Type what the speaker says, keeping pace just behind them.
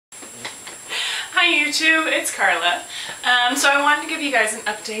Hi YouTube, it's Carla. So I wanted to give you guys an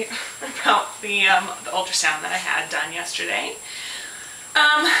update about the ultrasound that I had done yesterday.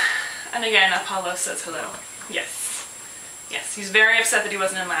 And again, Apollo says hello. Yes. Yes, he's very upset that he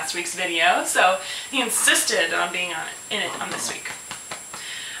wasn't in last week's video, so he insisted on being in it on this week.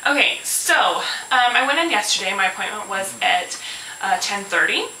 Okay, so I went in yesterday. My appointment was at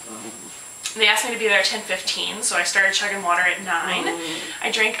 10:30. They asked me to be there at 10:15, so I started chugging water at 9.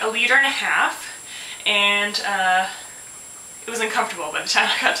 I drank 1.5 liters, and it was uncomfortable by the time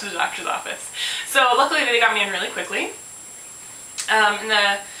I got to the doctor's office. So luckily they got me in really quickly. And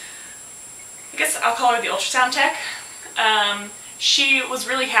I guess I'll call her the ultrasound tech. She was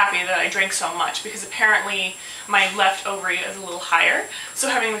really happy that I drank so much because apparently my left ovary is a little higher, so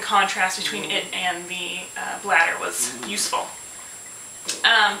having the contrast between it and the bladder was useful.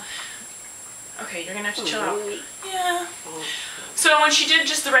 Okay, you're gonna have to chill out. Yeah. So when she did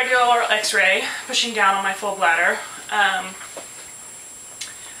just the regular x-ray, pushing down on my full bladder,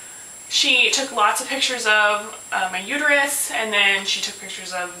 she took lots of pictures of my uterus, and then she took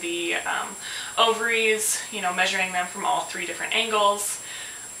pictures of the ovaries, you know, measuring them from all 3 different angles.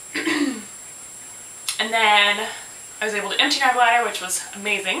 And then I was able to empty my bladder, which was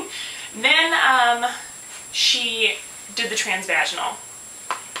amazing. Then she did the transvaginal.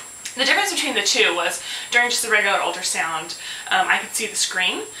 The difference between the two was during just the regular ultrasound, I could see the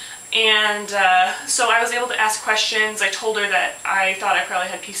screen, and so I was able to ask questions. I told her that I thought I probably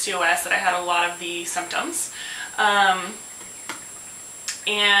had PCOS, that I had a lot of the symptoms, and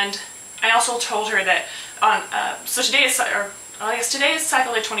I also told her that so today is, I guess today is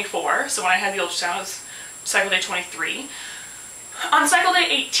cycle day 24. So when I had the ultrasound, it was cycle day 23. On cycle day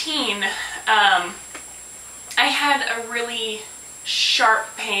 18, I had a really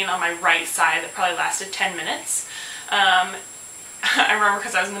sharp pain on my right side that probably lasted 10 minutes. I remember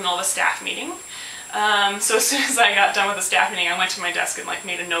because I was in the middle of a staff meeting. So as soon as I got done with the staff meeting, I went to my desk and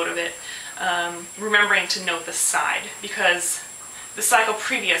made a note of it, remembering to note the side, because the cycle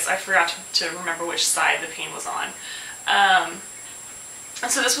previous I forgot to remember which side the pain was on.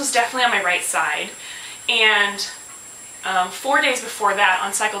 And so this was definitely on my right side. And 4 days before that,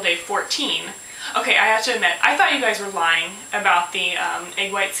 on cycle day 14, okay, I have to admit, I thought you guys were lying about the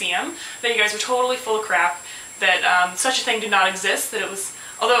egg white CM, that you guys were totally full of crap, that such a thing did not exist, that it was,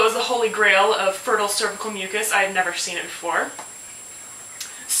 although it was the holy grail of fertile cervical mucus, I had never seen it before.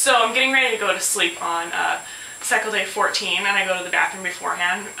 So I'm getting ready to go to sleep on cycle day 14, and I go to the bathroom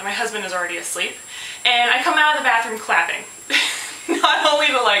beforehand. My husband is already asleep, and I come out of the bathroom clapping. Not only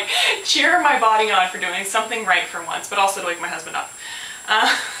to cheer my body on for doing something right for once, but also to wake my husband up.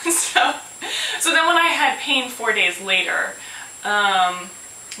 So then when I had pain 4 days later,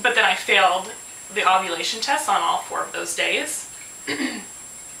 but then I failed the ovulation test on all 4 of those days, it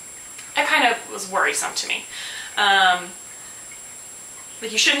kind of was worrisome to me.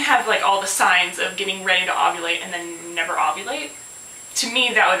 You shouldn't have all the signs of getting ready to ovulate and then never ovulate. To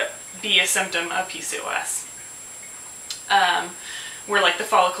me, that would be a symptom of PCOS. Where the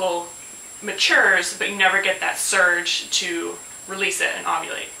follicle matures, but you never get that surge to release it and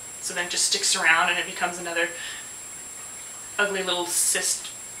ovulate. So then it just sticks around and it becomes another ugly little cyst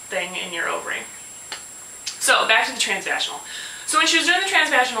thing in your ovary. So back to the transvaginal. So when she was doing the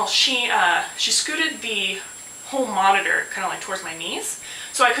transvaginal, she scooted the whole monitor kind of towards my knees,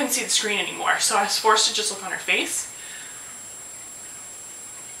 so I couldn't see the screen anymore. So I was forced to just look on her face.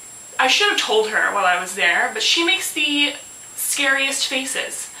 I should have told her while I was there, but she makes the scariest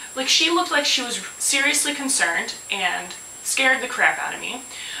faces. She looked like she was seriously concerned and scared the crap out of me.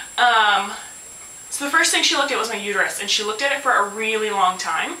 So the first thing she looked at was my uterus, and she looked at it for a really long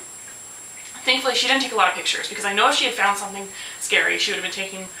time. Thankfully, she didn't take a lot of pictures, because I know if she had found something scary, she would have been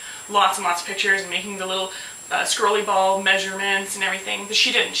taking lots and lots of pictures and making the little scrolly ball measurements and everything, but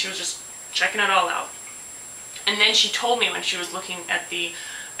she didn't. She was just checking it all out. And then she told me when she was looking at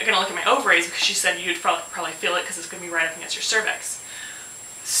gonna look at my ovaries, because she said you'd probably feel it because it's gonna be right up against your cervix.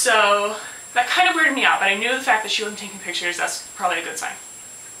 So that kind of weirded me out, but I knew the fact that she wasn't taking pictures, that's probably a good sign.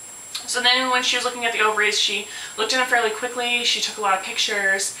 So then when she was looking at the ovaries, she looked at them fairly quickly, she took a lot of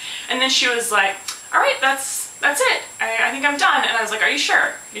pictures, and then she was like, alright, that's it, I think I'm done. And I was like, are you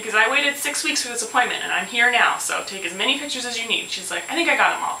sure? Because I waited 6 weeks for this appointment, and I'm here now, so take as many pictures as you need. She's like, I think I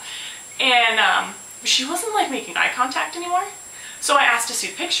got them all. And she wasn't making eye contact anymore, so I asked to see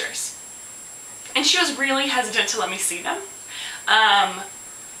the pictures. And she was really hesitant to let me see them.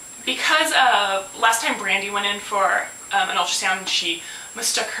 Because last time Brandy went in for an ultrasound and she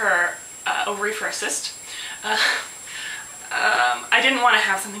mistook her ovary for a cyst, I didn't want to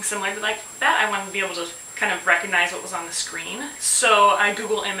have something similar to that. I wanted to be able to kind of recognize what was on the screen. So I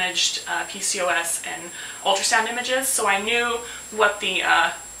Google imaged PCOS and ultrasound images, so I knew what the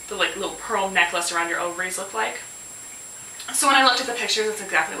like little pearl necklace around your ovaries looked like. So when I looked at the pictures, that's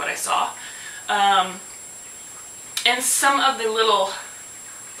exactly what I saw. And some of the little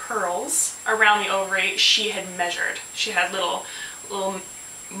pearls around the ovary she had measured. She had little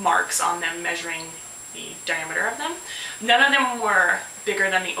marks on them measuring the diameter of them. None of them were bigger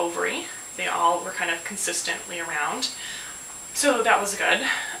than the ovary. They all were kind of consistently around. So that was good.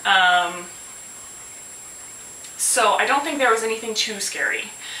 So I don't think there was anything too scary.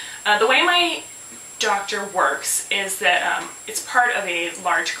 The way my doctor works is that it's part of a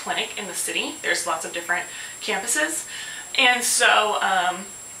large clinic in the city. There's lots of different campuses. And so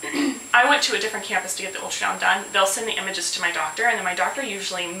I went to a different campus to get the ultrasound done. They'll send the images to my doctor, and then my doctor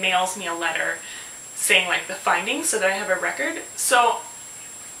usually mails me a letter saying like the findings so that I have a record. So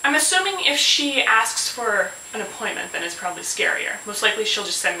I'm assuming if she asks for an appointment, then it's probably scarier. Most likely she'll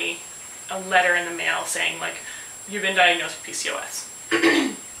just send me a letter in the mail saying like, you've been diagnosed with PCOS.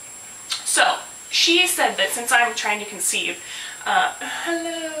 So she said that since I'm trying to conceive, that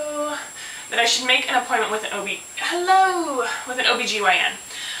I should make an appointment with an OBGYN.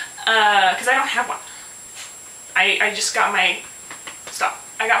 Because I don't have one. I just got my,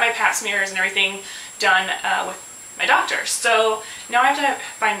 I got my pap smears and everything done with my doctor. So now I have to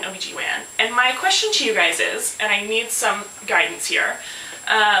find an OBGYN. And my question to you guys is, and I need some guidance here,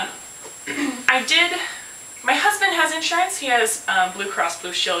 my husband has insurance. He has Blue Cross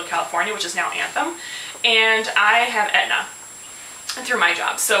Blue Shield of California, which is now Anthem, and I have Aetna through my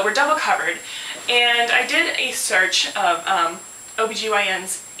job. So we're double covered. And I did a search of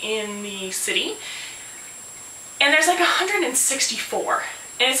OBGYNs in the city, and there's like 164.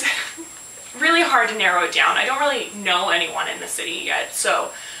 And it's really hard to narrow it down. I don't really know anyone in the city yet,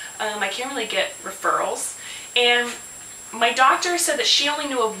 so I can't really get referrals. And my doctor said that she only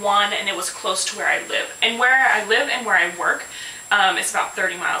knew of one, and it was close to where I live. And where I live and where I work, it's about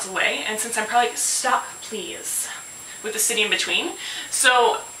 30 miles away. And since I'm probably, stop please, with the city in between.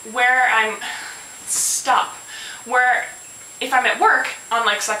 So where if I'm at work on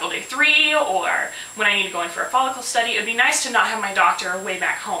like cycle day 3, or when I need to go in for a follicle study, it'd be nice to not have my doctor way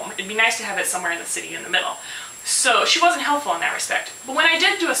back home. It'd be nice to have it somewhere in the city in the middle. So she wasn't helpful in that respect. But when I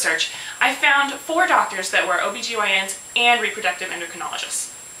did do a search, I found 4 doctors that were OBGYNs and reproductive endocrinologists.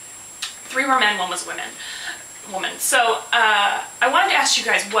 3 were men, 1 was woman. So I wanted to ask you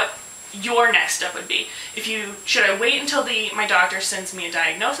guys what your next step would be. Should I wait until my doctor sends me a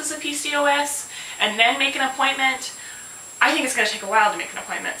diagnosis of PCOS and then make an appointment? I think it's going to take a while to make an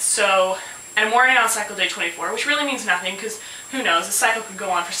appointment. So, and I'm already on cycle day 24, which really means nothing because who knows, the cycle could go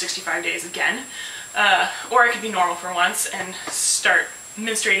on for 65 days again. Or it could be normal for once and start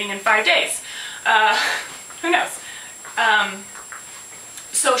menstruating in 5 days. Who knows?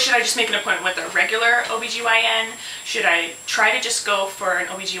 So should I just make an appointment with a regular OBGYN? Should I try to just go for an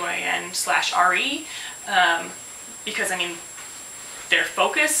OBGYN/RE? Because I mean, their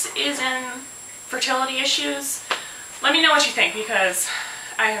focus is in fertility issues. Let me know what you think because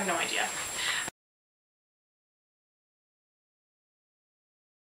I have no idea.